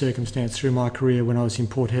unfortunate circumstance through my career when I was in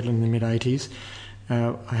Port Hedland in the mid-80s.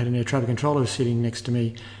 I had an air traffic controller sitting next to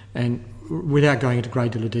me, and without going into a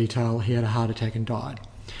great deal of detail, he had a heart attack and died.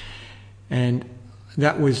 And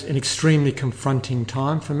that was an extremely confronting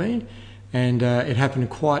time for me, and it happened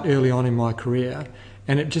quite early on in my career.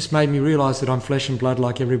 And it just made me realise that I'm flesh and blood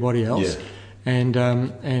like everybody else. Yeah.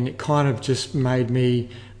 And it kind of just made me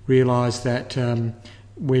realise that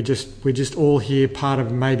we're just all here part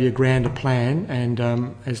of maybe a grander plan,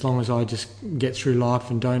 and as long as I just get through life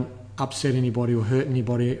and don't upset anybody or hurt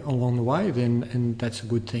anybody along the way, then that's a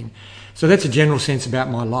good thing. So that's a general sense about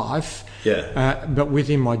my life. Yeah. But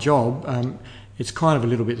within my job, it's kind of a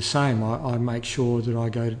little bit the same. I make sure that I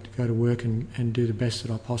go to work and do the best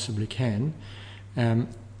that I possibly can.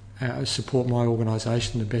 Support my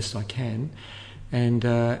organisation the best I can, and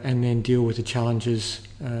then deal with the challenges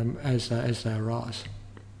as they arise.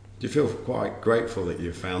 Do you feel quite grateful that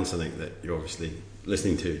you've found something that you're obviously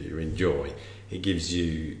listening to, you enjoy? It gives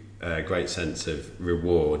you a great sense of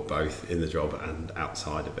reward both in the job and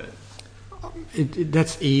outside of it.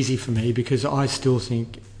 that's easy for me because I still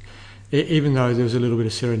think, even though there was a little bit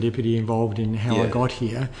of serendipity involved in how I got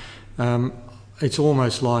here, it's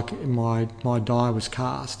almost like my die was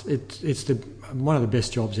cast. It's one of the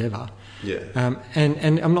best jobs ever. Yeah.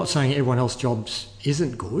 And I'm not saying everyone else's jobs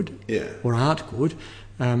isn't good or aren't good,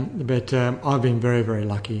 but I've been very, very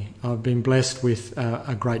lucky. I've been blessed with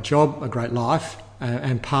a great job, a great life,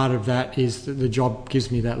 and part of that is that the job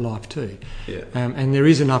gives me that life too. Yeah. And there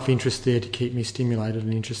is enough interest there to keep me stimulated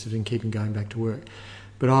and interested in keeping going back to work.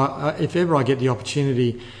 But if ever I get the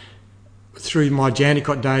opportunity through my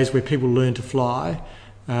Jandakot days where people learn to fly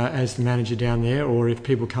as the manager down there, or if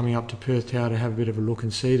people coming up to Perth Tower to have a bit of a look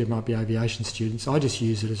and see, there might be aviation students, I just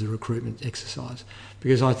use it as a recruitment exercise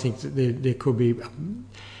because I think that there could be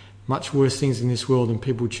much worse things in this world than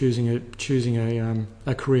people choosing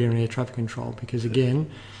a career in air traffic control because, again,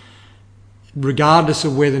 regardless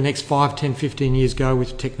of where the next 5, 10, 15 years go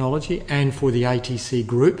with technology and for the ATC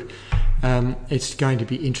group, it's going to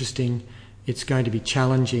be interesting, it's going to be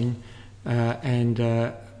challenging, and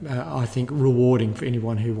I think rewarding for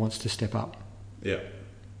anyone who wants to step up. Yeah.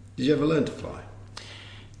 Did you ever learn to fly?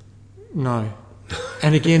 No.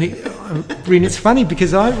 And again, it's funny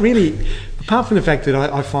because I really, apart from the fact that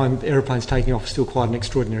I find aeroplanes taking off still quite an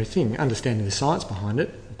extraordinary thing, understanding the science behind it,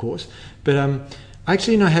 of course, but I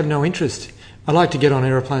actually have no interest. I like to get on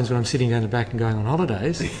aeroplanes when I'm sitting down the back and going on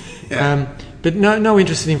holidays, but no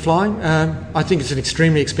interest in flying. I think it's an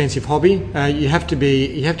extremely expensive hobby. You have to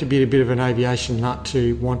be a bit of an aviation nut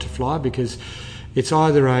to want to fly because it's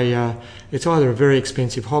either a very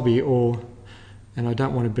expensive hobby or, and I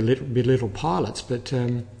don't want to belittle pilots, but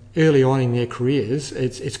early on in their careers,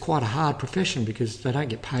 it's quite a hard profession because they don't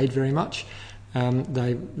get paid very much.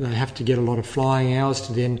 They have to get a lot of flying hours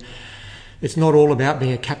to then. It's not all about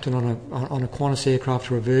being a captain on a Qantas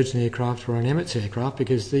aircraft or a Virgin aircraft or an Emirates aircraft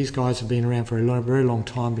because these guys have been around for a very long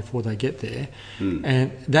time before they get there.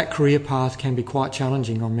 And that career path can be quite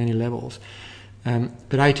challenging on many levels. But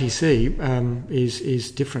ATC is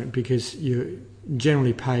different because you're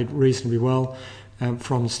generally paid reasonably well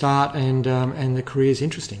from the start and the career is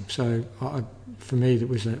interesting. So for me, that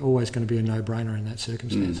was always going to be a no-brainer in that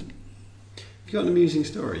circumstance. Have you got an amusing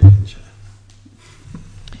story you can share?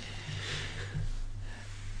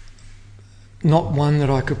 Not one that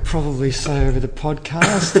I could probably say over the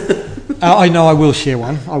podcast. I know I will share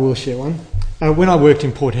one. When I worked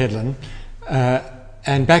in Port Hedland,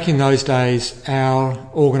 and back in those days, our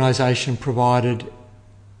organisation provided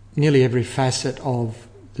nearly every facet of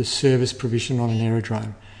the service provision on an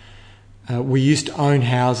aerodrome. We used to own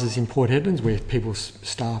houses in Port Hedland where people's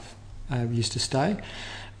staff used to stay.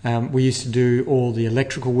 We used to do all the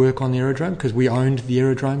electrical work on the aerodrome because we owned the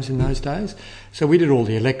aerodromes in those days. So we did all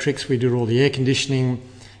the electrics, we did all the air conditioning,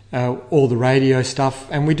 all the radio stuff,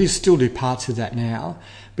 and we still do parts of that now.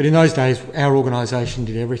 But in those days, our organisation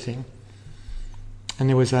did everything. And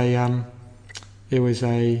there was a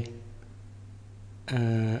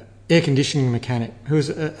air conditioning mechanic who was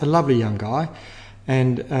a lovely young guy,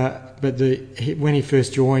 and when he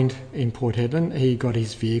first joined in Port Hedland, he got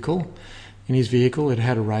his vehicle. In his vehicle, it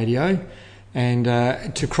had a radio, and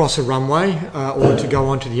to cross a runway or to go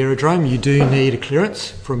onto the aerodrome, you do need a clearance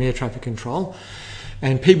from air traffic control.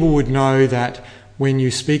 And people would know that when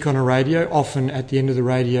you speak on a radio, often at the end of the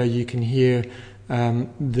radio, you can hear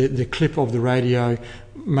the clip of the radio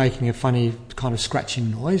making a funny kind of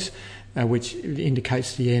scratching noise, which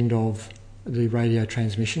indicates the end of the radio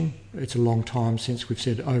transmission. It's a long time since we've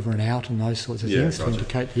said over and out and those sorts of things to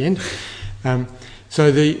indicate the end.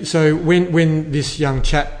 So when this young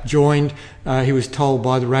chap joined, he was told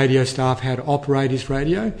by the radio staff how to operate his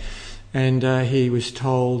radio, and he was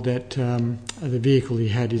told that the vehicle he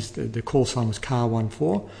had the call sign was Car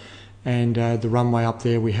 14, and the runway up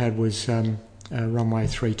there we had was runway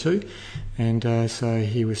 32, and so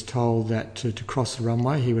he was told that to cross the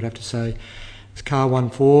runway he would have to say, "It's Car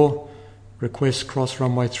 14, request cross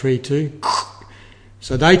runway 32."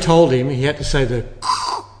 So they told him he had to say the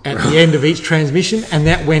at the end of each transmission, and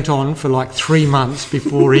that went on for like 3 months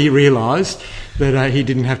before he realised that he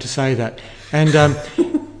didn't have to say that.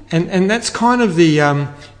 And that's kind of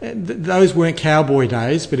those weren't cowboy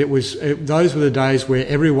days, but those were the days where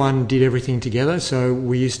everyone did everything together. So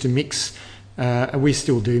we used to mix, we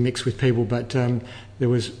still do mix with people, but there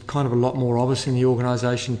was kind of a lot more of us in the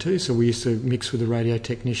organisation too. So we used to mix with the radio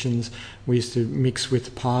technicians, we used to mix with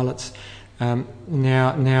the pilots.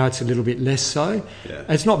 Now it's a little bit less so. Yeah.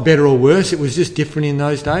 It's not better or worse, it was just different in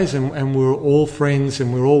those days, and we were all friends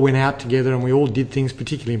and we all went out together and we all did things,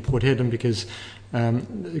 particularly in Port Hedland, because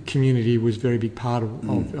The community was a very big part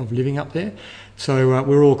of living up there. So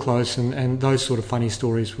we're all close, and those sort of funny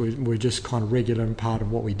stories were just kind of regular and part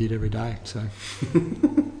of what we did every day. So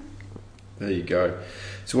there you go.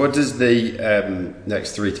 So what does the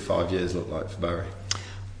next 3 to 5 years look like for Barry?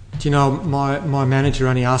 Do you know, my manager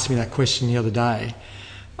only asked me that question the other day.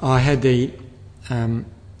 I had the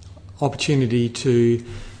opportunity to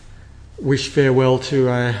wish farewell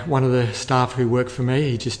to one of the staff who worked for me.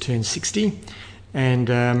 He just turned 60,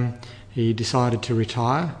 and he decided to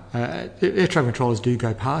retire. Air traffic controllers do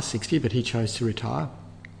go past 60, but he chose to retire.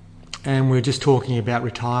 And we were just talking about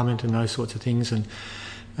retirement and those sorts of things. And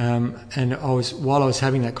while I was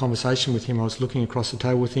having that conversation with him, I was looking across the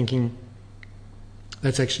table thinking,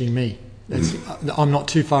 that's actually me. I'm not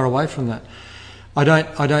too far away from that.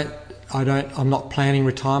 I'm not planning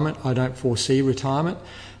retirement. I don't foresee retirement.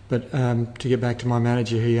 But to get back to my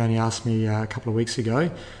manager, he only asked me a couple of weeks ago,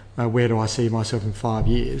 where do I see myself in 5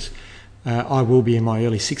 years? I will be in my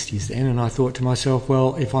early 60s then, and I thought to myself,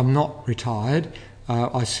 well, if I'm not retired,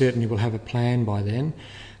 I certainly will have a plan by then.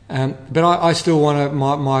 But I still want to.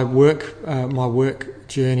 My work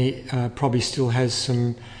journey probably still has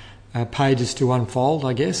some pages to unfold,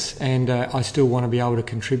 I guess, and I still want to be able to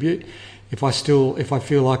contribute. If I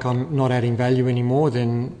feel like I'm not adding value anymore,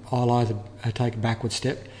 then I'll either take a backward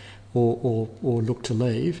step or look to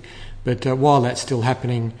leave. But while that's still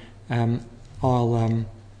happening, I'll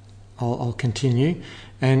continue,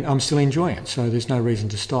 and I'm still enjoying it. So there's no reason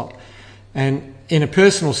to stop. And in a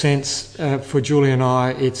personal sense, for Julie and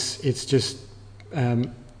I, it's just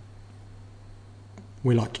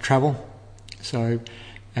we like to travel. So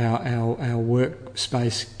our work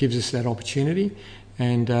space gives us that opportunity,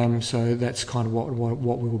 and so that's kind of what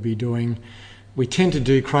we will be doing. We tend to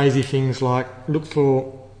do crazy things like look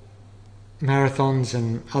for marathons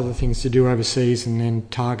and other things to do overseas, and then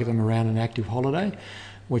target them around an active holiday,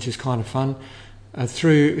 which is kind of fun.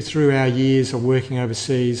 Through our years of working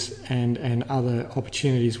overseas and other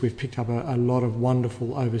opportunities, we've picked up a lot of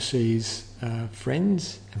wonderful overseas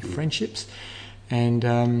friends and friendships, and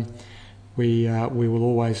we will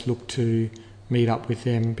always look to meet up with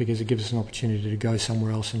them because it gives us an opportunity to go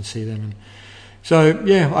somewhere else and see them. And so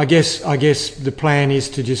yeah, I guess the plan is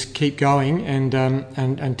to just keep going and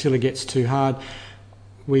until it gets too hard.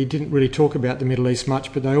 We didn't really talk about the Middle East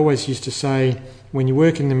much, but they always used to say when you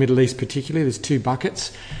work in the Middle East particularly, there's two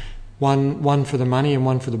buckets, one for the money and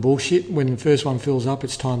one for the bullshit. When the first one fills up,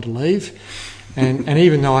 it's time to leave. And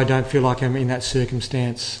even though I don't feel like I'm in that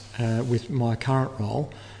circumstance with my current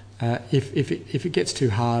role, if it gets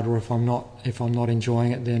too hard, or if I'm not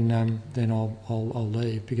enjoying it, then I'll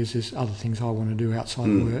leave, because there's other things I want to do outside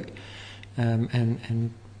of work,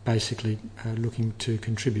 and basically looking to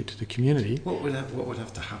contribute to the community. What would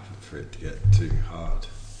have to happen for it to get too hard?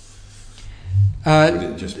 Would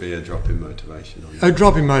it just be a drop in motivation? A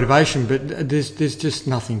drop in motivation, but there's just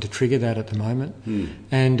nothing to trigger that at the moment.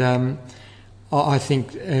 And I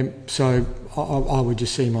think so. I would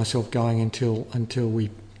just see myself going until we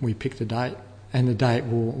pick the date, and the date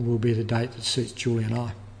will be the date that suits Julie and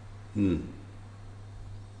I.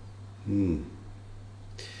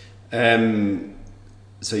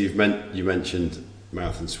 So you mentioned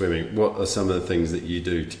marathon swimming. What are some of the things that you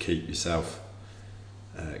do to keep yourself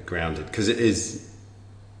grounded? Because it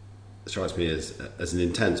strikes me as an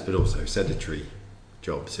intense but also sedentary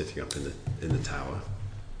job, sitting up in the tower.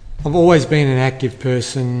 I've always been an active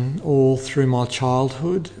person all through my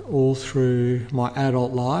childhood, all through my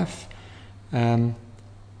adult life.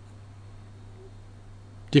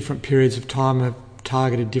 Different periods of time have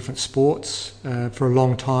targeted different sports. For a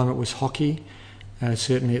long time it was hockey.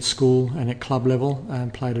 Certainly at school and at club level,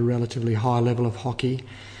 played a relatively high level of hockey.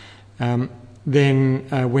 Then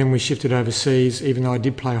when we shifted overseas, even though I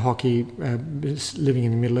did play hockey, living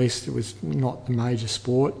in the Middle East, it was not the major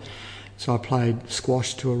sport. So I played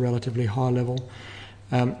squash to a relatively high level.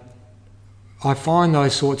 I find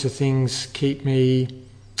those sorts of things keep me,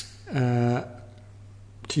 to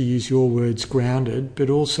use your words, grounded,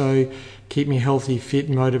 but also keep me healthy, fit,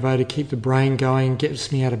 motivated, keep the brain going, gets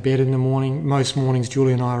me out of bed in the morning. Most mornings,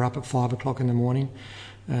 Julie and I are up at 5 o'clock in the morning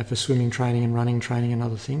for swimming training and running training and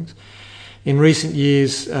other things. In recent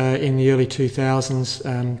years, in the early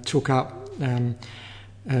 2000s, took up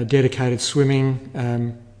dedicated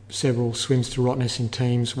swimming, several swims to Rottnest in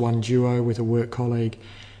teams, one duo with a work colleague,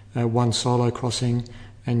 one solo crossing,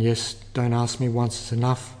 and yes, don't ask me, once is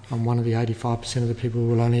enough. I'm one of the 85% of the people who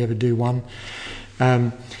will only ever do one.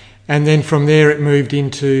 And then from there it moved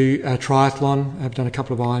into triathlon. I've done a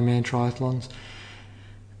couple of Ironman triathlons.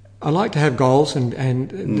 I like to have goals, and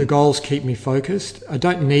the goals keep me focused. I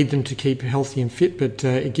don't need them to keep healthy and fit, but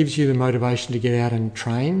it gives you the motivation to get out and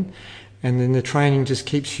train, and then the training just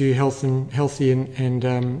keeps you healthy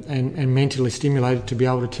and mentally stimulated to be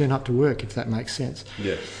able to turn up to work, if that makes sense.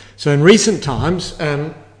 Yeah. So in recent times,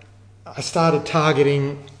 I started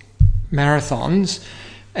targeting marathons,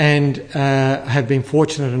 and have been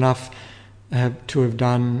fortunate enough to have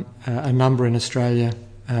done a number in Australia,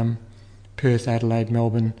 Perth, Adelaide,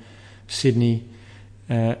 Melbourne, Sydney.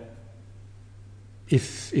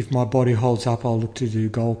 If my body holds up, I'll look to do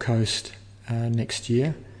Gold Coast next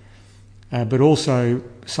year. But also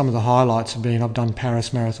some of the highlights have been I've done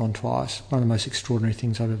Paris Marathon twice, one of the most extraordinary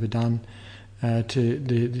things I've ever done.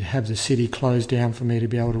 To have the city closed down for me to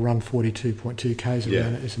be able to run 42.2 k's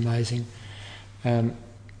around it is amazing.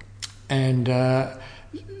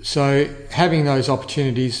 So having those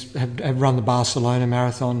opportunities, have run the Barcelona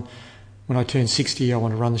Marathon. When I turn 60, I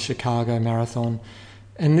want to run the Chicago Marathon.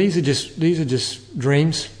 And these are just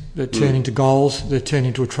dreams that turn into goals, that turn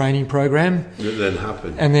into a training program. That then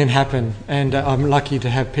happen. And I'm lucky to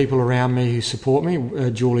have people around me who support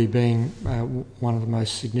me, Julie being one of the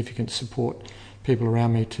most significant support people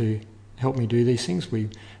around me to help me do these things. We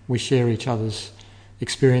share each other's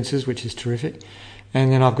experiences, which is terrific.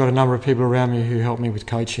 And then I've got a number of people around me who help me with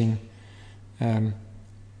coaching,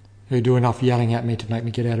 who do enough yelling at me to make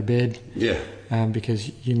me get out of bed. Yeah. Because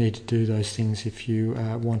you need to do those things if you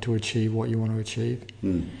want to achieve what you want to achieve.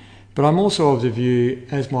 But I'm also of the view,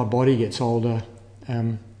 as my body gets older,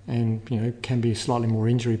 and can be slightly more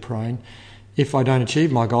injury prone, if I don't achieve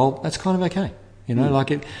my goal, that's kind of okay.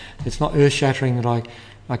 It's not earth shattering that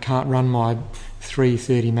I can't run my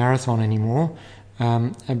 3:30 marathon anymore.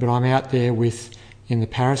 But I'm out there with, in the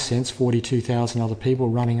Paris sense, 42,000 other people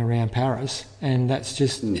running around Paris, and that's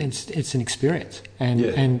just it's an experience,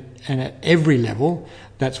 and at every level,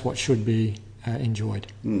 that's what should be enjoyed.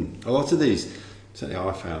 A lot of these, certainly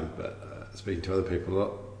I found, but speaking to other people, a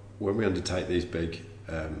lot, when we undertake these big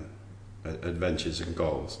adventures and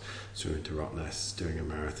goals, swimming to Rottnest, doing a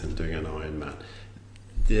marathon, doing an Ironman,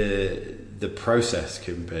 the process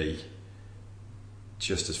can be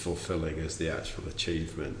just as fulfilling as the actual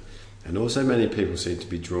achievement. And also many people seem to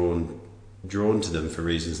be drawn to them for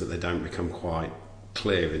reasons that they don't become quite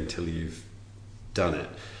clear until you've done it.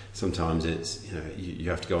 Sometimes it's, you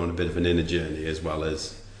have to go on a bit of an inner journey as well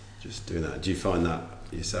as just doing that. Do you find that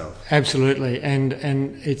yourself? Absolutely. And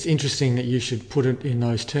it's interesting that you should put it in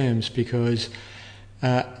those terms, because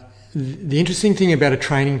the interesting thing about a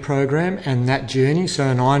training program and that journey, so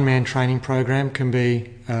an Ironman training program can be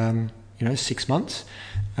 6 months.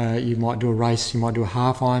 You might do a race, you might do a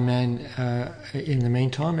half Ironman in the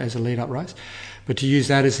meantime as a lead-up race. But to use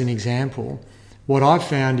that as an example, what I've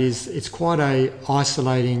found is it's quite a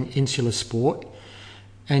isolating, insular sport.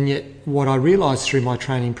 And yet what I realised through my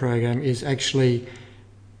training program is actually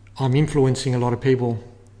I'm influencing a lot of people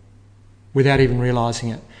without even realising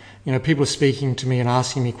it. People are speaking to me and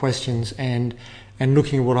asking me questions and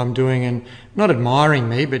looking at what I'm doing and not admiring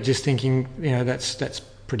me, but just thinking, that's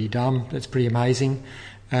pretty dumb, that's pretty amazing.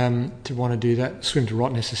 To want to do that. Swim to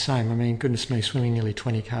Rottnest the same. I mean, goodness me, swimming nearly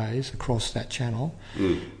 20 k's across that channel.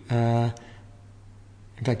 In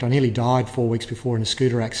fact, I nearly died 4 weeks before in a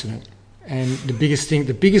scooter accident. And the biggest thing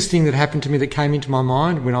that happened to me that came into my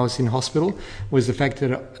mind when I was in hospital was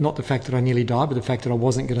not the fact that I nearly died, but the fact that I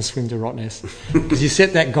wasn't going to swim to Rottnest. Because you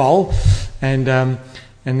set that goal, and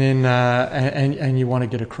you want to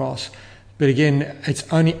get across. But again, it's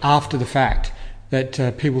only after the fact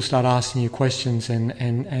that people start asking you questions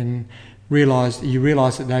and realise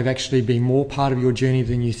that they've actually been more part of your journey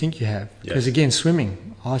than you think you have. Because again,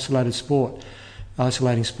 swimming, isolating sport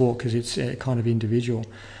because it's kind of individual.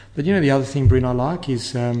 But the other thing, Bryn, I like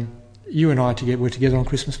is you and I were together on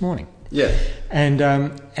Christmas morning. Yeah. And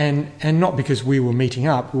not because we were meeting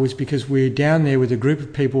up, it was because we're down there with a group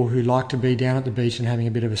of people who like to be down at the beach and having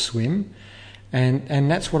a bit of a swim.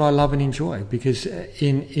 And that's what I love and enjoy, because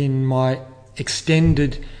in my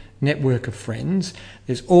extended network of friends,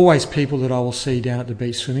 there's always people that I will see down at the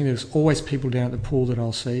beach swimming. There's always people down at the pool that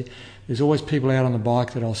I'll see. There's always people out on the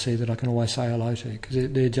bike that I'll see that I can always say hello to, because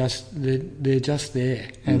they're just there.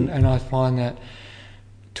 And I find that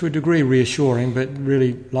to a degree reassuring, but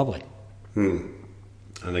really lovely. And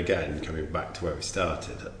again, coming back to where we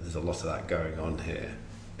started, there's a lot of that going on here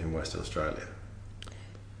in Western Australia.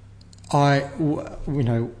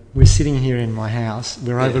 We're sitting here in my house.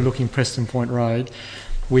 We're overlooking Preston Point Road,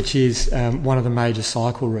 which is one of the major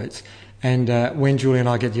cycle routes. And when Julie and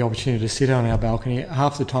I get the opportunity to sit on our balcony,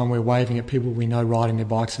 half the time we're waving at people we know riding their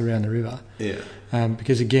bikes around the river. Yeah.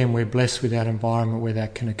 Because again, we're blessed with that environment where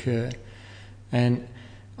that can occur. And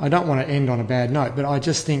I don't want to end on a bad note, but I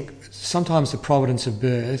just think sometimes the providence of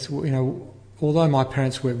birth, although my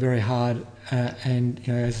parents worked very hard and,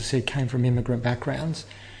 as I said, came from immigrant backgrounds,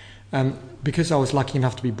 because I was lucky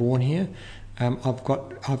enough to be born here,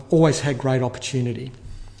 I've always had great opportunity.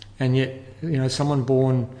 And yet, someone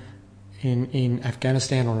born in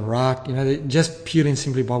Afghanistan or Iraq, just purely and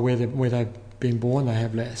simply by where they've been born, they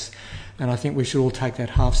have less. And I think we should all take that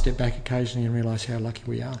half step back occasionally and realise how lucky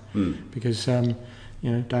we are. Because,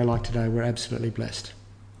 day like today, we're absolutely blessed.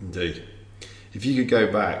 Indeed. If you could go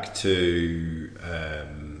back to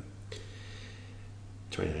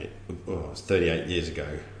 38 years ago,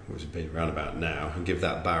 which would be around about now, and give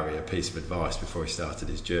that Barry a piece of advice before he started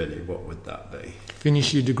his journey, what would that be?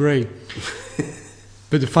 Finish your degree.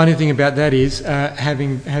 But the funny thing about that is,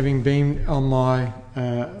 having been on my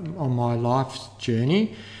life's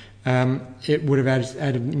journey, it would have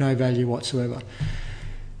added no value whatsoever.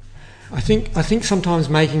 I think sometimes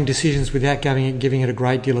making decisions without giving it a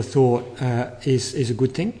great deal of thought is a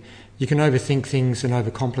good thing. You can overthink things and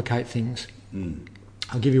overcomplicate things.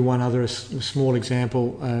 I'll give you one other small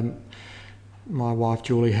example. My wife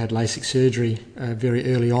Julie had LASIK surgery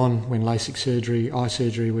very early on when eye surgery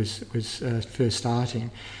was first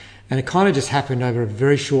starting, and it kind of just happened over a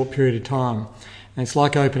very short period of time. And it's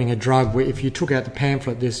like opening a drug where if you took out the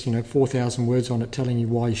pamphlet, there's 4,000 words on it telling you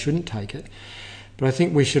why you shouldn't take it. But I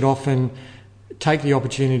think we should often take the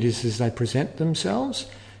opportunities as they present themselves,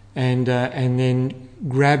 and then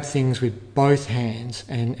grab things with both hands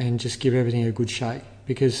and just give everything a good shake,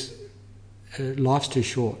 because life's too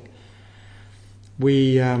short.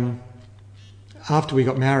 We after we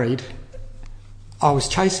got married, I was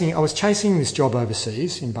chasing this job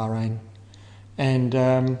overseas in Bahrain, and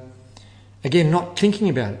again, not thinking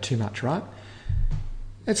about it too much. Right,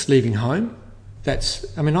 that's leaving home. I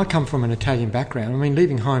come from an Italian background.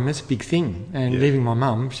 Leaving home, that's a big thing, and leaving my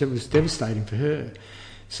mum, it was devastating for her.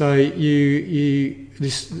 So I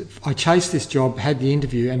chased this job, had the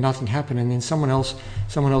interview, and nothing happened. And then someone else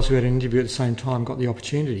who had an interview at the same time got the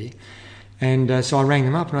opportunity. And so I rang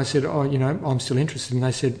them up and I said, I'm still interested. And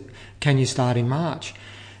they said, can you start in March?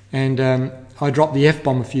 And I dropped the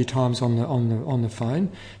F-bomb a few times on the phone,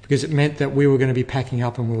 because it meant that we were going to be packing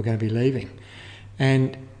up and we were going to be leaving.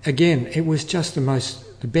 And again, it was just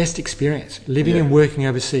the best experience, living and working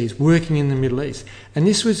overseas, working in the Middle East. And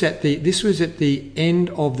this was at the end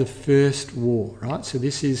of the First War, right? So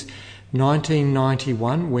this is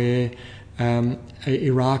 1991, where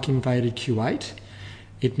Iraq invaded Kuwait.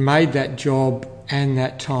 It made that job and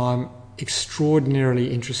that time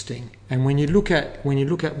extraordinarily interesting. And when you look at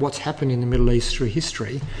what's happened in the Middle East through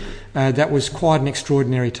history, that was quite an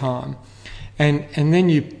extraordinary time. And then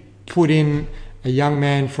you put in a young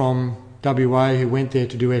man from WA who went there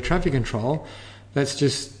to do air traffic control. That's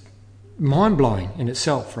just mind-blowing in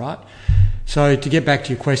itself, right? So to get back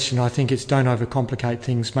to your question, I think it's don't overcomplicate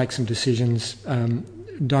things, make some decisions,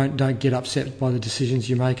 don't get upset by the decisions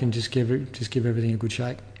you make, and just give everything a good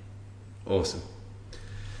shake. Awesome.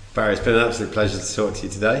 Barry, it's been an absolute pleasure to talk to you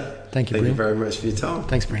today. Thank you, Thank you very much for your time.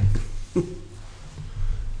 Thanks, Bryn.